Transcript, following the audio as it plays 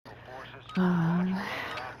Well,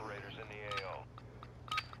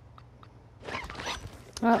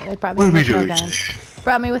 it brought me What are we with no doing guns. today?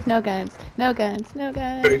 Brought me with no guns. No guns. No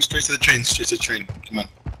guns. Straight to the train, straight to the train. Come on.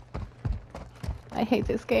 I hate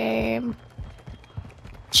this game.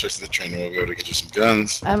 Straight to the train, we'll be able to get you some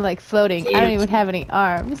guns. I'm like floating. I don't even have any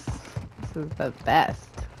arms. This is the best.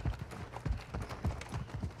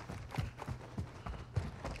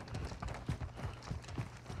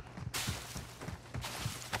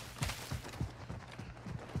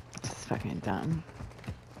 It's fucking dumb.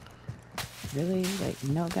 Really? Like,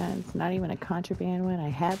 no guns? Not even a contraband one I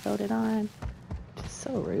had voted on? Just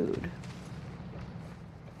so rude.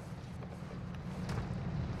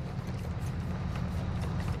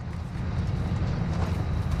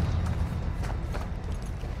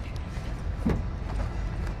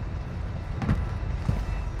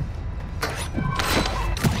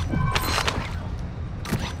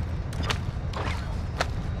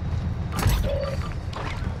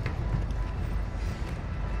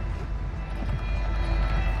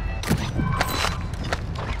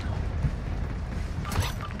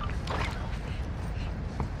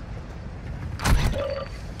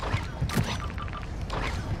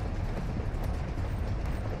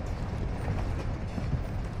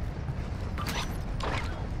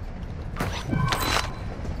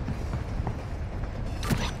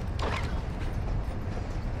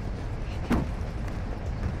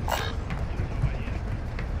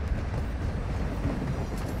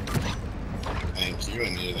 Thank you, I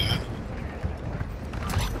needed that.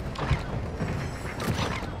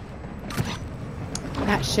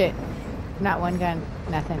 Not shit. Not one gun.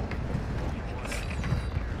 Nothing.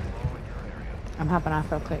 I'm hopping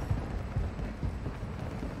off real quick.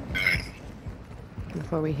 Alright.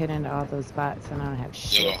 Before we hit into all those bots and I don't have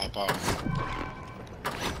shit. Yellow, hop off.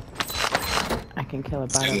 I can kill a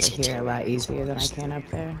body here a lot easier than I can up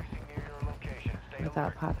there.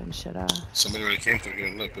 Without popping shit off. Somebody already came through here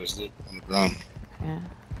and look, there's loot on the ground. Yeah.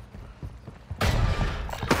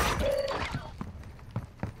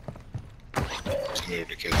 Somebody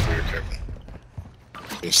already came through here, careful.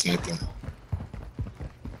 They sniped them.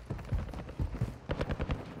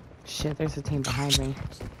 Shit, there's a team behind me.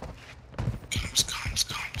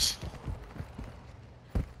 Comms.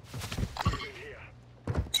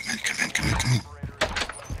 Come in.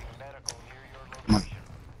 Come on.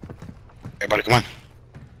 Everybody, come on.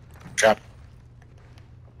 Trap.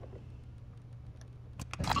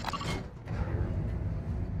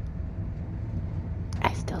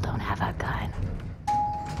 I still don't have a gun.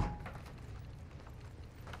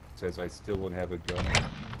 Says I still don't have a gun.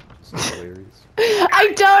 It's hilarious.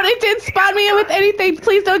 I don't! It didn't spawn me in with anything!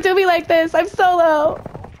 Please don't do me like this! I'm solo!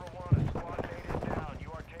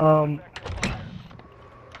 On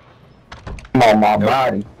my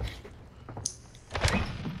body.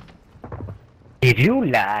 Did you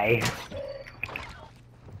lie?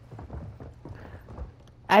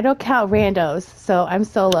 I don't count randos, so I'm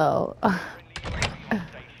solo.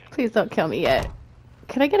 Please don't kill me yet.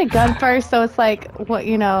 Can I get a gun first so it's like, what,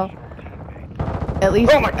 you know, at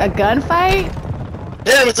least a gunfight?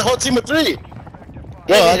 Damn, it's a whole team of 3!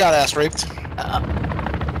 Yo, I got ass raped.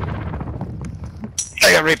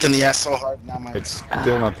 I got raped in the ass so hard, now my... It's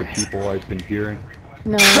still not the people I've been hearing.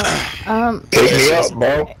 No, Pick me up,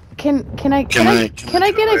 bro. can I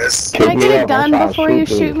get a gun before you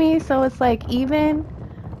shoot me so it's like even?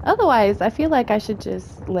 Otherwise, I feel like I should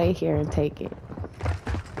just lay here and take it.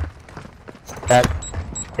 That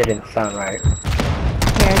didn't sound right.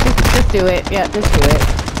 Here, just do it. Yeah, just do it.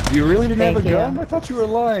 You really didn't have a Thank you. gun? I thought you were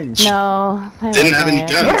lying. No, I Didn't have any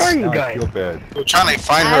wasn't. guns. Where are you Now I guys? feel bad. We're trying to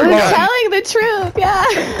find I her was gun. telling the truth, yeah.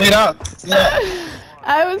 Clean up. Yeah.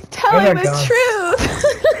 I was telling the truth.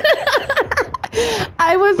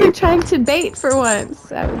 I wasn't trying to bait for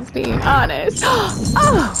once. I was being honest.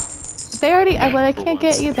 Oh, they already. Well, I can't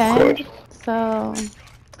get you then. So,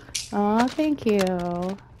 oh, thank you.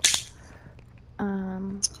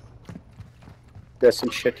 There's some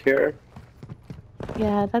shit here.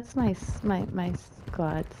 Yeah, that's my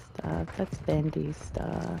squad stuff. That's Bendy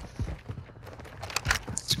stuff.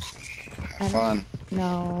 Have fun.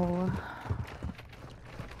 No.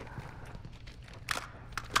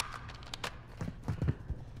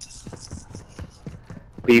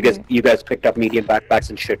 But you guys picked up medium backpacks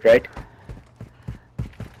and shit, right?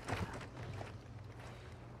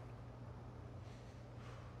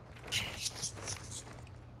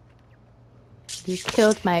 You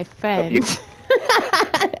killed my friend.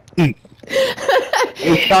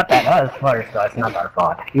 You shot at us first, so it's not our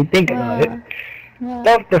fault. You think about it. Yeah,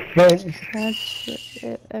 Self-defense. that's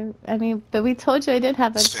it. I mean, but we told you I did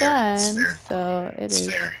have a It's fair, gun, it's fair. so it It's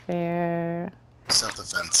is fair. fair.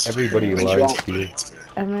 Self-defense. Everybody Wrong. lies here.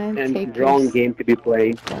 I'm gonna And take wrong your game to be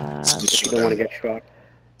playing. stuff. If you don't want to get shot.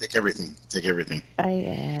 Take everything. Take everything. I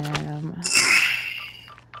am.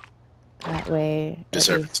 That way. at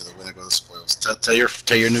Deserve it least- to the winner go the spoils. Tell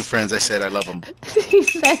your new friends I said I love them. He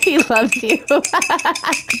said he loves you.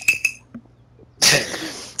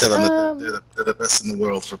 Tell them that they're the best in the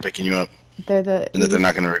world for picking you up, They're the. and that they're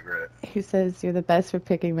not gonna regret it. He says you're the best for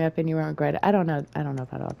picking me up and you won't regret it. I don't know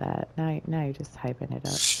about all that. Now you're just hyping it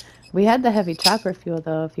up. We had the heavy chopper fuel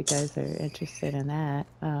though, if you guys are interested in that.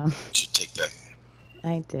 You should take that.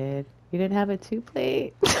 I did. You didn't have a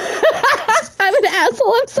 2-plate? I'm an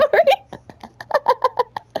asshole, I'm sorry.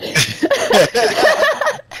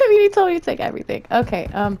 I mean, he told me to take everything. Okay,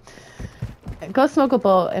 go smoke a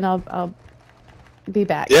bowl and I'll be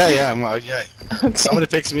back. Yeah. Yeah. Okay. Somebody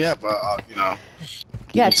picks me up. You know.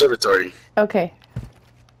 Yeah. Observatory. Okay.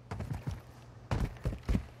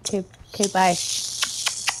 Okay, bye.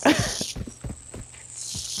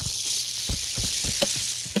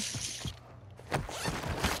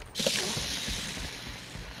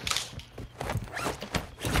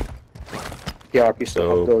 Yeah, we still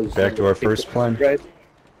So, have those. back to our first plan? Right?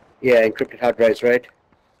 Yeah, encrypted hard drives, right?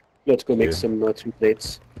 Let's go make Yeah. some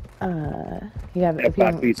two-plates. You have Have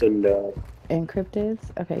batteries and encrypted?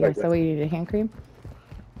 Okay, yeah, Right, so we need a hand cream?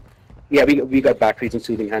 yeah, we got batteries and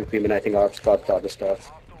soothing hand cream, and I think Arb's got the other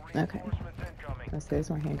stuff. Okay. Oh, so there's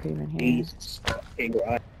more hand cream in here. Jesus fucking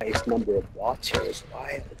Christ, number of watts here is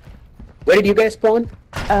wild. Where did you guys spawn?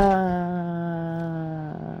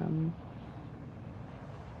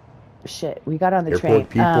 Shit, we got on the Airport train.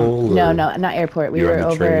 people, No, or not airport. We you're were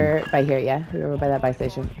on the over by here, yeah. We were over by that buy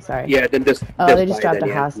station. Sorry. Yeah, then this. Oh, they just by dropped then,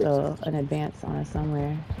 a yeah. hostile in advance on us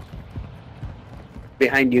somewhere.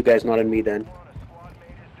 Behind you guys, not on me then.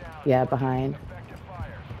 Yeah, behind.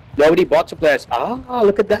 Nobody bought supplies. Ah,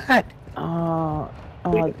 look at that. Oh,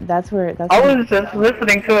 that's where. That's I where- was just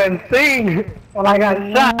listening to him sing when I got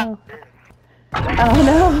shot. No. Oh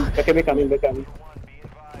no. Okay, we're coming.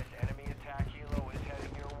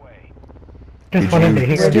 Did Just wanted to you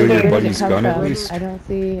hear. steal Where your did it buddy's come gun at from? least? I don't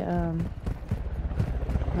see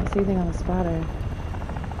anything on the spotter.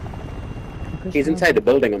 He's inside the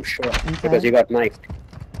building, I'm sure, Inside? because he got knifed.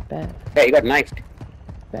 Bet, Yeah, he got knifed.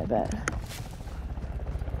 bet.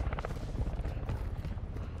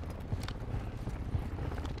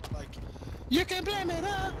 Like, you can blame it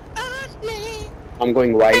all on me. I'm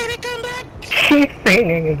going wide. Baby, come back. He's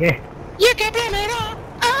singing again. You can blame it all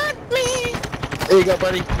on me. There you go,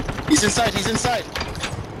 buddy. He's inside. He's inside.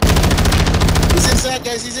 He's inside,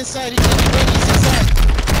 guys. He's inside. He's ready. He's inside.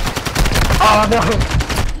 Oh no!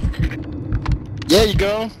 There you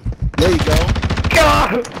go. There you go.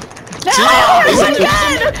 God! No! See? Oh He's my in there.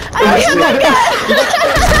 god! Oh my god!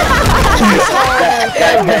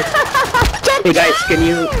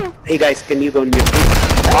 Hey guys, can you go on mute?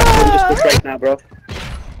 Don't just push right now, bro.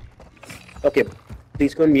 Okay,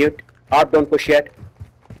 please go on mute. Art, don't push yet.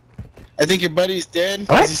 I think your buddy's dead.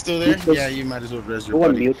 What? Is he still there? He was- Yeah, you might as well res your Go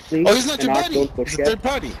on buddy. mute, please. Oh, he's not And your Art, buddy. don't push He's a yet. third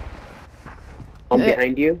party. I'm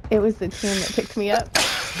behind you. It was the team that picked me up.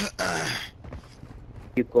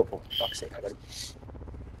 You go. Oh, fuck's sake. I gotta...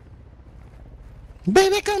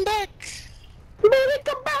 Baby, come back. Baby,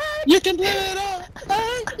 come back. You can blame it all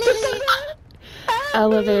on me.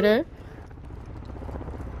 Elevator.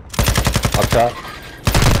 Up top.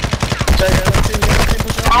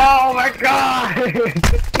 Oh my god! Get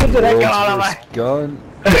the heck out of my... Gun.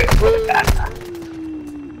 Baby,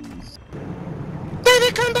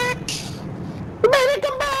 come back. Baby,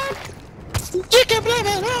 come back. You can blame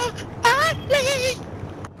it all on me.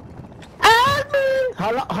 On me.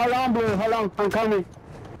 Hold on, Blue. Hold on. I'm coming.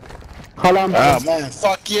 Hold on, Blue. Oh man,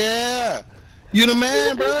 fuck yeah. You the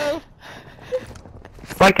man, bro.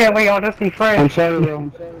 Why can't we all just be friends? I'm sorry,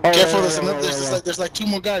 bro. Careful, there's like two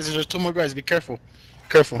more guys. There's two more guys. Be careful.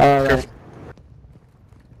 Careful. All right. Careful.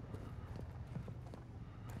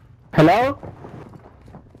 Hello?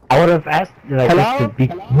 I would have asked just to be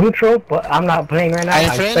neutral, but I'm not playing right now. I'm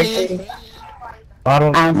I'm friendly. spectating.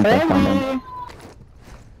 I'm friendly.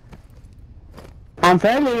 I'm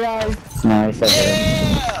friendly, guys. Nice.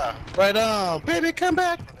 Yeah. Right on. Baby, come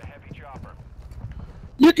back.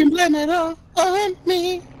 You can blame it all on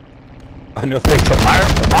me. I know they come.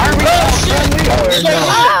 Oh shit! Oh no!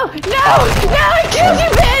 No! I killed you,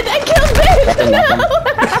 Ben! I killed Ben! No!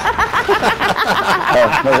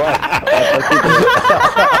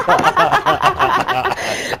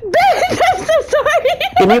 Ben, I'm so sorry.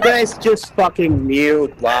 Can you guys just fucking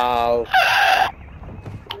mute? Wow.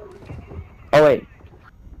 Oh wait.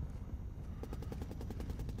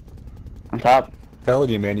 On top. Telling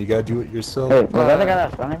you, man, you gotta do it yourself. Was that the guy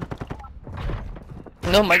that's running?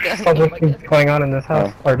 Oh my god. Oh, what's going on in this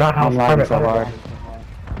house? Or not house, I'm lagging apartment. so hard.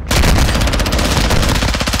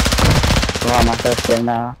 We're on my first game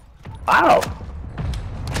now. Wow!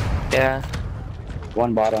 Yeah.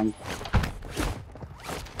 One bottom.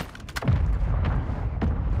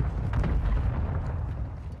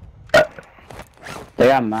 They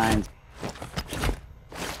got mines.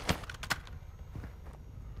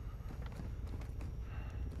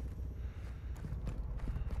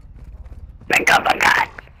 Think of a gun.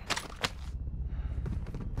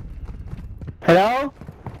 Hello?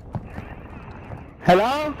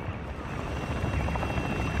 Hello?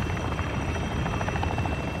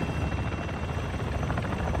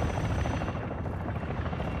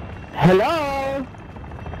 Hello?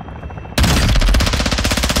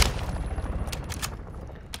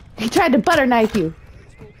 He tried to butter knife you.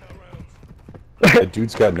 That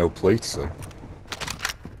dude's got no plates, so.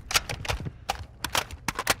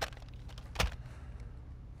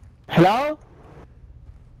 Hello?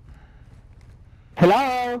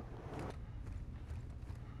 Hello?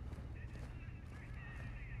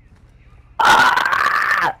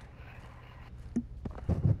 Ah!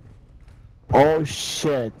 Oh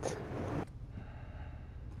shit.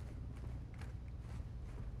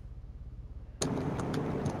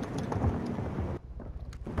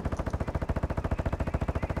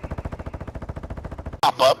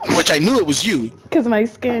 Pop up, which I knew it was you. Because my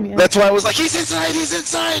skin, yeah. That's why I was like, he's inside, he's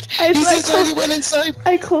inside, I he's like inside, he went inside.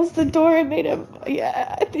 I closed the door and made him,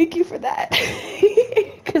 yeah, thank you for that.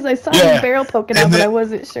 Because I saw Yeah. his barrel poking And out, but then- I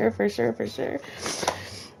wasn't sure for sure.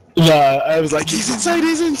 Yeah, I was like, he's inside,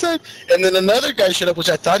 he's inside. And then another guy showed up, which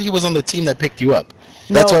I thought he was on the team that picked you up.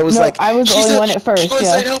 That's No, why I was no, like, I was the "She's only up, one at first, Go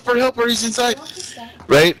inside, yeah. help her, he's inside.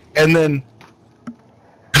 Right? And then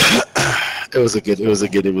it was a good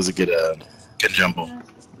jumble.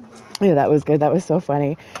 Yeah, that was good. That was so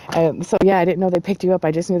funny. So yeah, I didn't know they picked you up.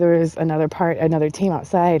 I just knew there was another team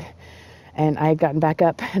outside, and I had gotten back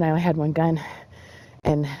up, and I only had one gun,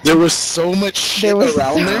 and There was so much shit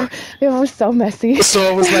around there. It was so messy.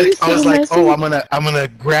 So I was like, It was so messy. oh, I'm gonna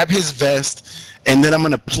grab his vest, and then I'm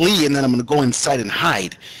gonna plea, and then I'm gonna go inside and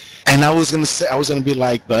hide. And I was gonna be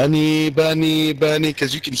like, bunny,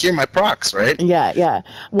 because you can hear my procs, right? Yeah.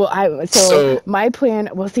 Well, so my plan.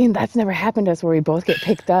 Well, see, that's never happened to us where we both get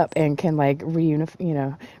picked up and can like reunited,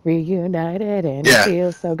 and Yeah. it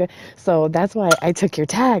feels so good. So that's why I took your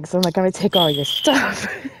tag. So I'm like, I'm gonna take all your stuff.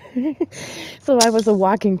 So I was a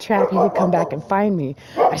walking trap. You could come back and find me.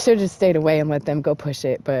 I should have just stayed away and let them go push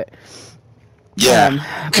it, but Yeah,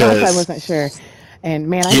 plus I wasn't sure. And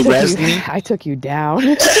man, You rezzed me? I took you down.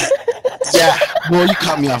 yeah. Well, you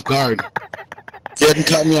caught me off guard. You hadn't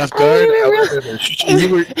caught me off guard.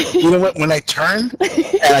 You know what? When I turned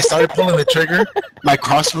and I started pulling the trigger, my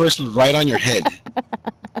crossbow was right on your head.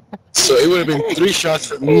 So it would have been 3 shots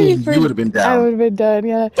for me, and you would have been I down. would have been done,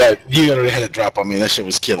 yeah. But you already had a drop on me. That shit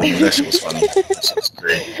was killing me. That shit was funny. That shit was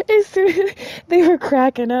great. As soon they were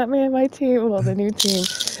cracking up, man. My team, well, the new team,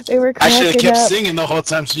 they were I cracking should have kept up. singing the whole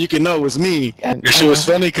time so you could know it was me. And, Your shit was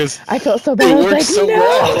funny because I felt so bad. it I was worked like, so no,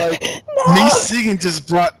 well. Like no. me singing just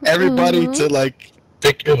brought everybody to like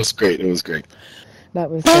pick. It was great. It was great. That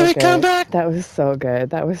was Bobby, so good. come back. That was so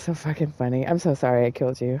good. That was so fucking funny. I'm so sorry I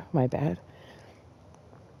killed you. My bad.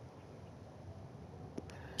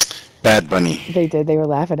 Bad Bunny. They did. They were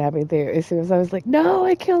laughing at me. As soon as I was like, no,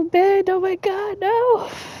 I killed Ben. Oh my God, no.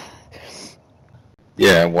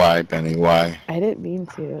 Yeah, why, Bunny? Why? I didn't mean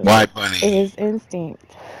to. Why, It Bunny? was instinct.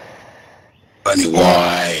 Bunny,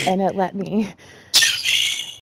 why? And it let me.